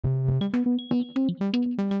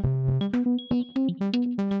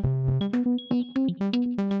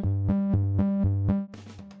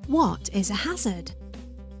is a hazard?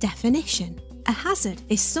 Definition: a hazard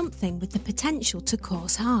is something with the potential to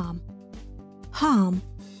cause harm. Harm.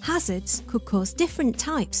 Hazards could cause different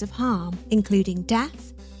types of harm, including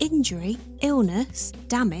death, injury, illness,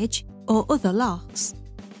 damage, or other loss.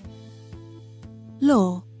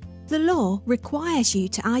 Law. The law requires you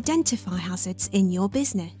to identify hazards in your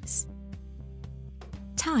business.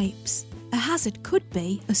 Types. A hazard could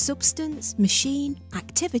be a substance, machine,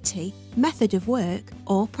 activity, method of work,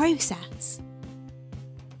 or process.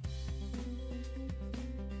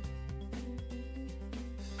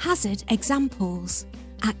 Hazard examples.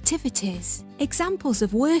 Activities. Examples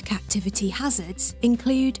of work activity hazards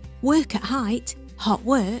include work at height, hot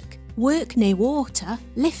work near water,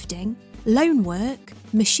 lifting, loan work,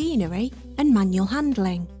 machinery, and manual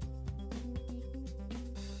handling.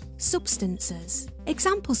 Substances.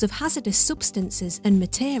 Examples of hazardous substances and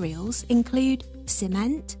materials include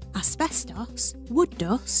cement, asbestos, wood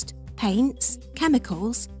dust, paints,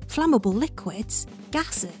 chemicals, flammable liquids,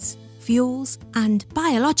 gases, fuels, and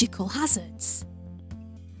biological hazards.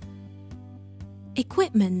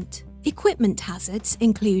 Equipment. Equipment hazards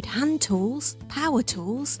include hand tools, power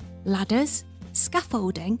tools, ladders,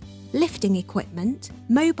 scaffolding, lifting equipment,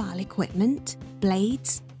 mobile equipment,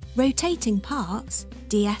 blades, rotating parts,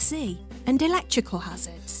 DSE, and electrical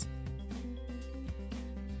hazards.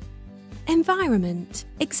 Environment.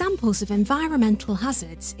 Examples of environmental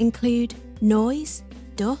hazards include noise,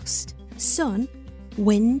 dust, sun,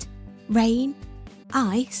 wind, rain,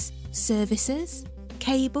 ice, services,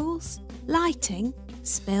 cables, lighting,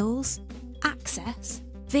 spills, access,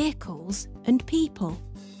 vehicles, and people.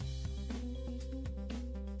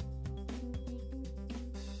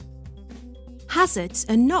 Hazards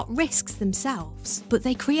are not risks themselves, but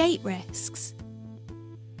they create risks.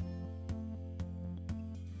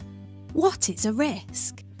 What is a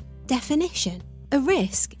risk? Definition: a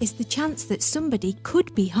risk is the chance that somebody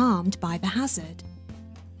could be harmed by the hazard.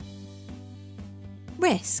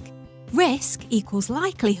 Risk. Risk equals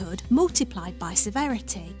likelihood multiplied by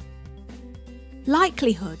severity.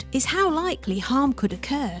 Likelihood is how likely harm could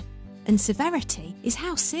occur, and severity is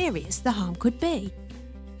how serious the harm could be.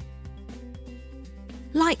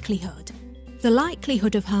 Likelihood. The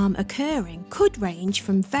likelihood of harm occurring could range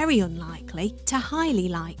from very unlikely to highly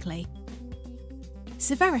likely.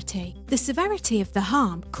 Severity. The severity of the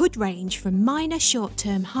harm could range from minor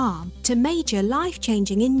short-term harm to major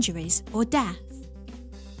life-changing injuries or death.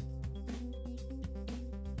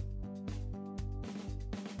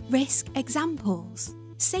 Risk examples.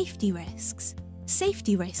 Safety risks.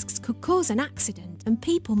 Safety risks could cause an accident and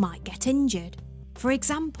people might get injured. For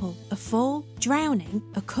example, a fall, drowning,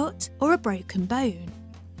 a cut, or a broken bone.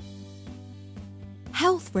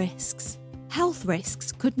 Health risks. Health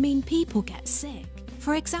risks could mean people get sick.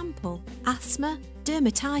 For example, asthma,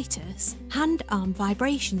 dermatitis, hand-arm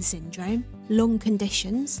vibration syndrome, lung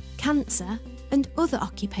conditions, cancer, and other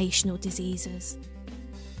occupational diseases.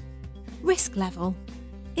 Risk level.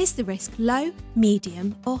 Is the risk low,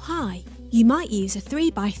 medium, or high? You might use a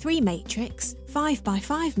 3x3 matrix,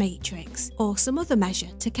 5x5 matrix, or some other measure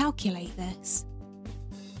to calculate this.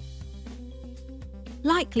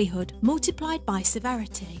 Likelihood multiplied by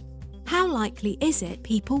severity. How likely is it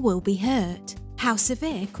people will be hurt? How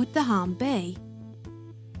severe could the harm be?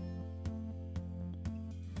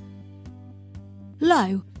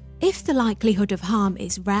 Low. If the likelihood of harm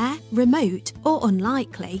is rare, remote, or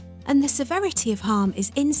unlikely, and the severity of harm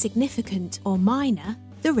is insignificant or minor,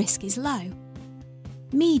 the risk is low.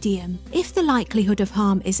 Medium. If the likelihood of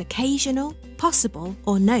harm is occasional, possible,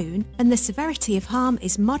 or known, and the severity of harm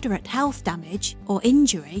is moderate health damage or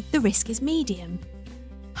injury, the risk is medium.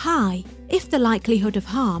 High. If the likelihood of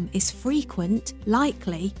harm is frequent,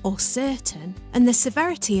 likely, or certain, and the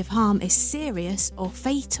severity of harm is serious or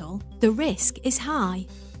fatal, the risk is high.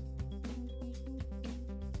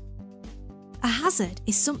 A hazard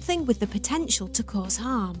is something with the potential to cause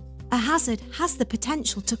harm. A hazard has the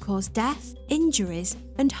potential to cause death, injuries,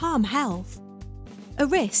 and harm health. A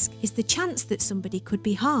risk is the chance that somebody could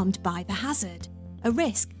be harmed by the hazard. A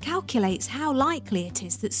risk calculates how likely it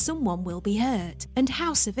is that someone will be hurt and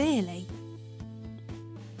how severely.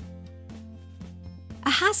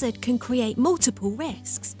 A hazard can create multiple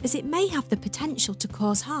risks, as it may have the potential to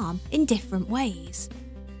cause harm in different ways.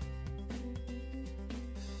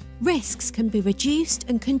 Risks can be reduced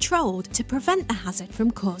and controlled to prevent the hazard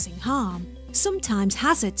from causing harm. Sometimes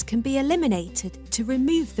hazards can be eliminated to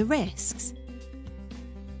remove the risks.